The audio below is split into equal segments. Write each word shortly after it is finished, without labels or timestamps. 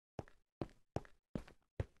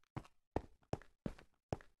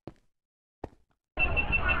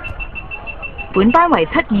本班為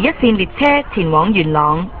721線列車前往元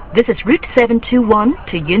朗。This is Route 721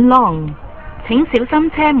 to Yuen Long。請小心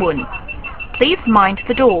車門。Please mind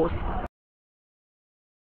the doors。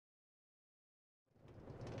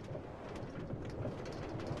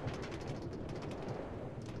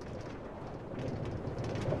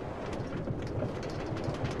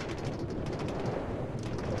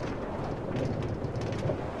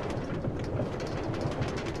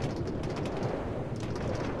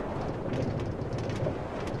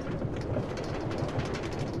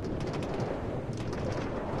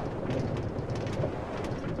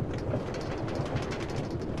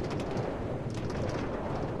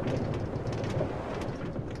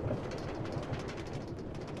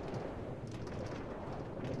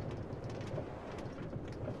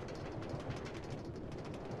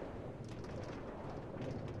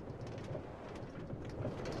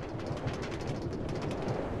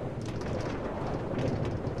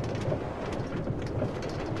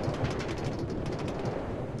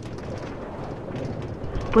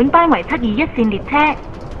本班為721線列車，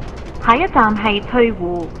下一站係翠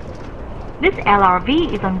湖。This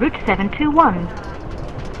LRV is on Route 721.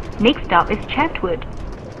 Next stop is Chetwood。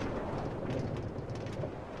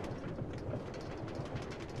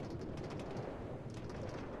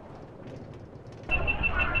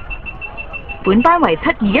本班為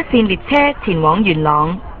721線列車前往元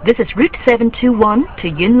朗。This is Route 721 to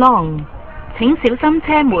Yuen Long。請小心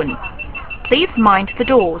車門。Please mind the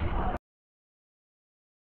doors。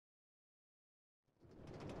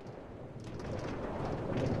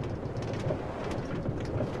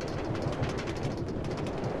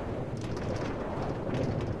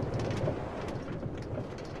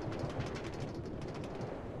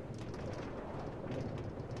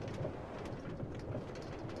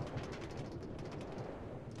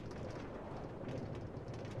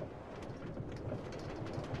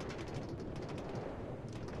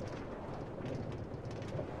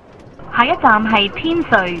下一站係天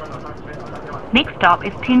瑞。Next stop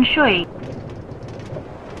is 天水。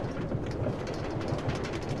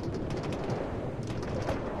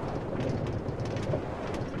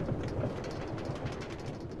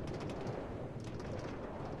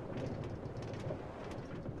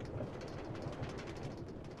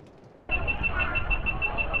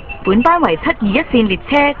本班為721線列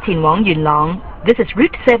車前往元朗。This is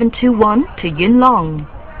Route 721 to Yuen Long。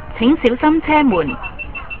請小心車門。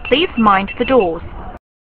Please mind the doors。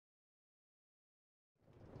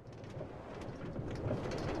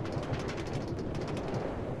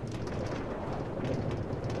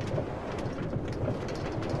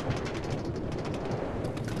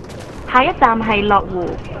下一站係落湖。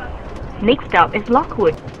Next stop is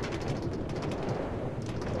Lockwood。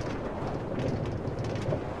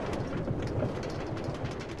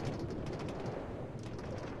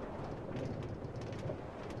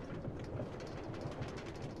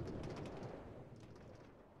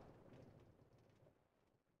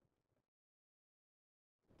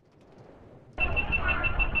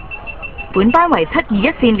本班為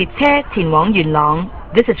721線列車前往元朗。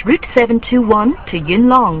This is Route 721 to Yuen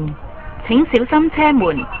Long。請小心車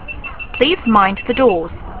門。Please mind the doors。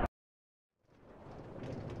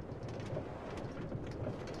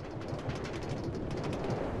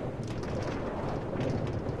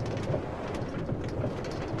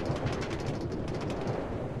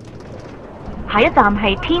下一站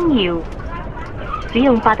係天耀。使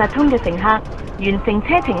用八達通嘅乘客完成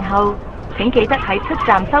車程後，請記得喺出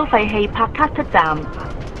站收費器拍卡出站。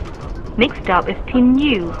Next stop is Tin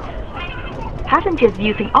Yu. Passengers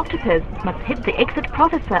using Octopus must hit the exit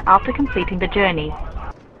processor after completing the journey.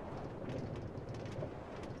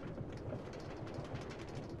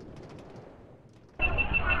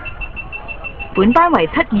 本班為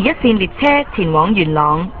721線列車前往元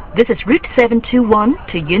朗。This is Route 721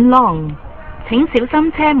 to Yuen Long。請小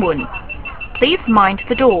心車門。Please mind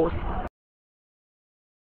the doors。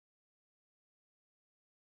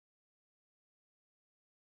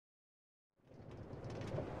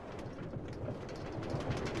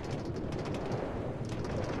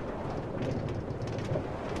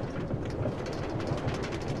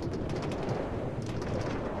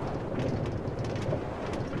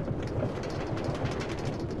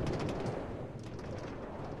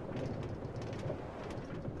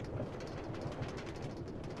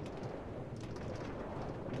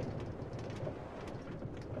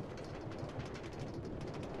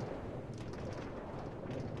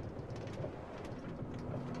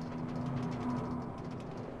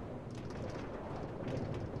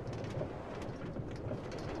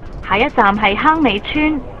下一站係坑尾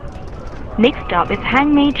村。Next stop is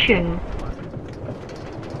坑尾村。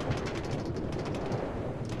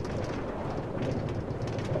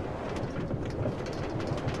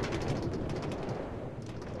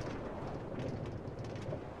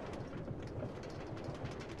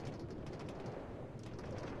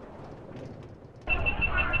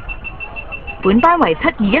本班為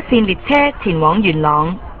721線列車前往元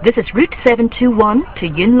朗。This is Route 721 to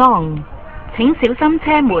Yuen Long。請小心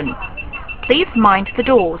車門。Please mind the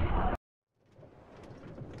doors。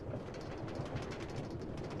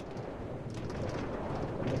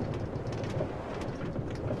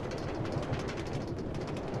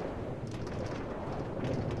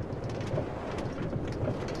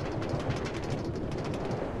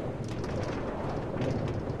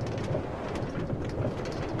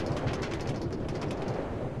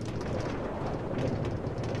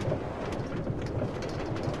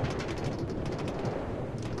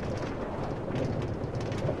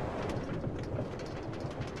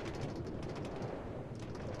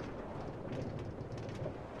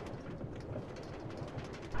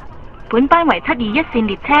本班為721線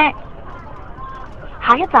列車，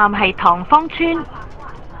下一站係塘坊村。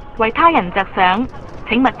為他人着想，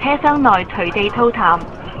請勿車廂內隨地吐痰。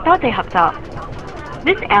多謝合作。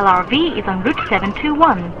This LRV is on Route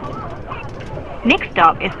 721. Next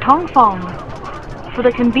stop is Tong Fong. For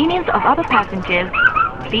the convenience of other passengers,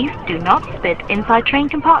 please do not spit inside train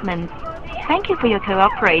compartments. Thank you for your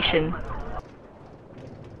cooperation.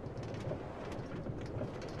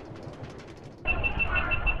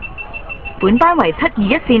 本班為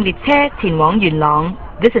721線列車前往元朗。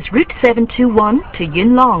This is Route 721 to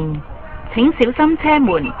Yuen Long。請小心車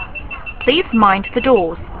門。Please mind the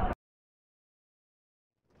doors。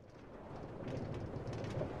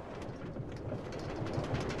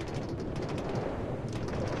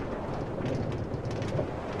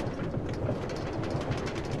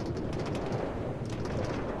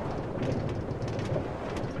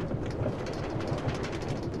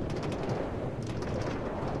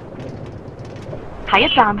下一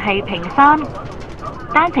站係屏山，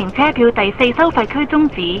單程車票第4收費區終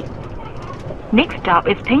止。Next stop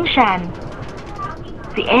is Pingshan.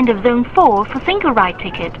 The end of Zone 4 for single ride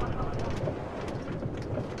ticket.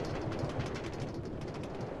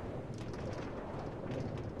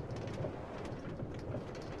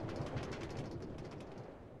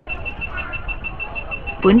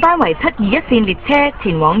 本班為721線列車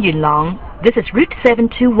前往元朗。This is Route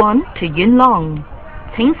 721 to Yuen Long。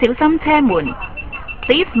請小心車門。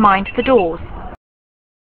Please mind the doors。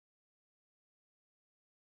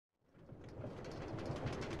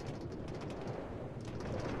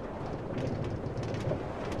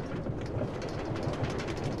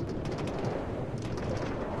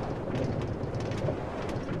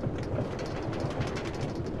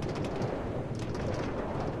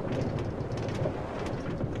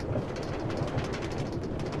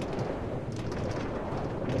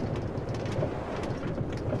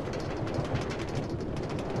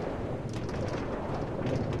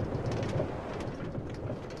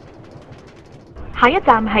下一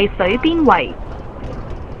站係水邊圍，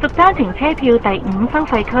屬單程車票第5收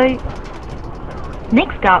費區。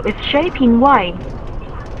Next stop is 水邊圍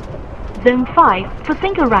Zone 5 for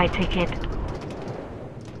single ride ticket。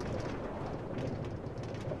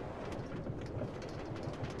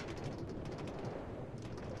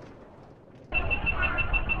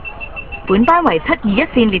本班為721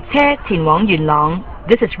線列車前往元朗。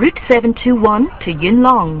This is Route 721 to Yuen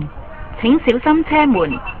Long。請小心車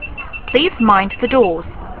門。Please mind the doors。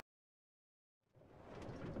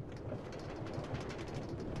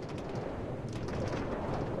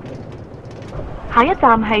下一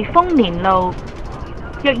站係豐年路。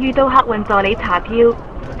若遇到客運助理查票，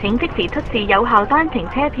請即時出示有效單程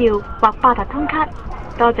車票或八達通卡。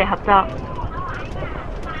多謝合作。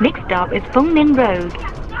Next stop is Phong Nin Road.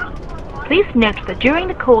 Please note that during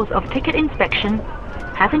the course of ticket inspection,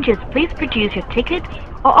 passengers please produce your ticket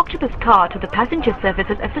or octopus card to the passenger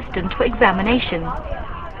services assistant for examination.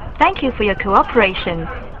 Thank you for your cooperation.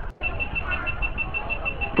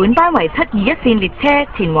 本班為721線列車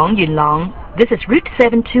前往元朗。This is Route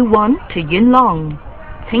 721 to Yuen Long。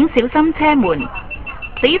請小心車門。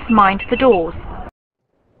Please mind the doors。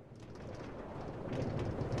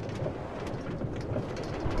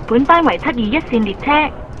本班為721線列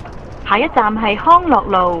車，下一站係康樂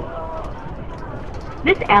路。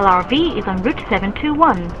This LRV is on Route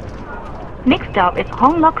 721. Next stop is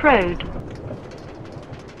Hong Lok Road.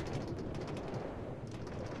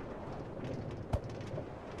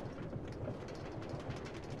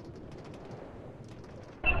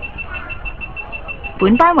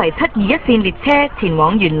 本班為721線列車前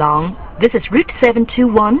往元朗。This is Route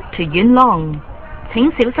 721 to Yuen Long。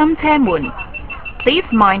請小心車門。Please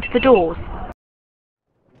mind the doors。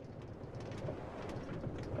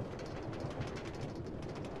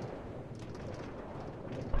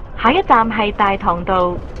下一站係大棠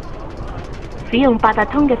道。使用八達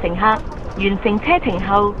通嘅乘客，完成車程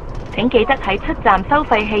後，請記得喺出站收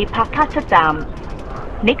費器拍卡出站。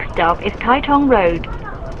Next stop is Kaitong Road.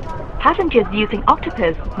 Passengers using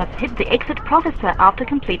Octopus must hit the exit processor after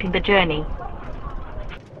completing the journey.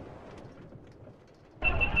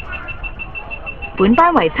 本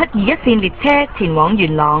班為721線列車前往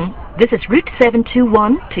元朗。This is Route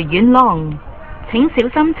 721 to Yuen Long. 請小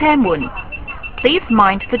心車門。Please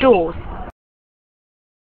mind the doors.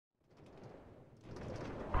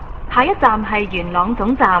 下一站係元朗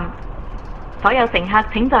總站，所有乘客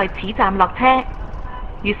請在此站落車。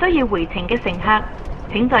如需要回程嘅乘客，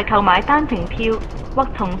請在購買單程票或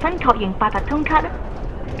重新確認八達通卡。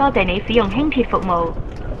多謝你使用輕鐵服務。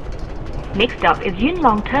Next stop is Yuen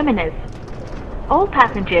Long Terminus. All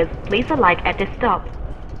passengers, please alight at this stop.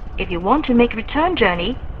 If you want to make a return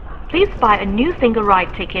journey, please buy a new single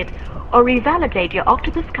ride ticket or revalidate your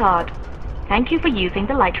Octopus card. Thank you for using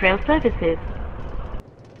the light rail services.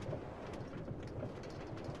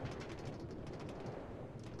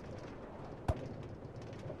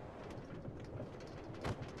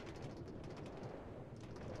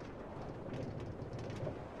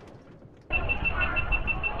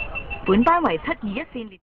 本班為721線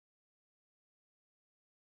列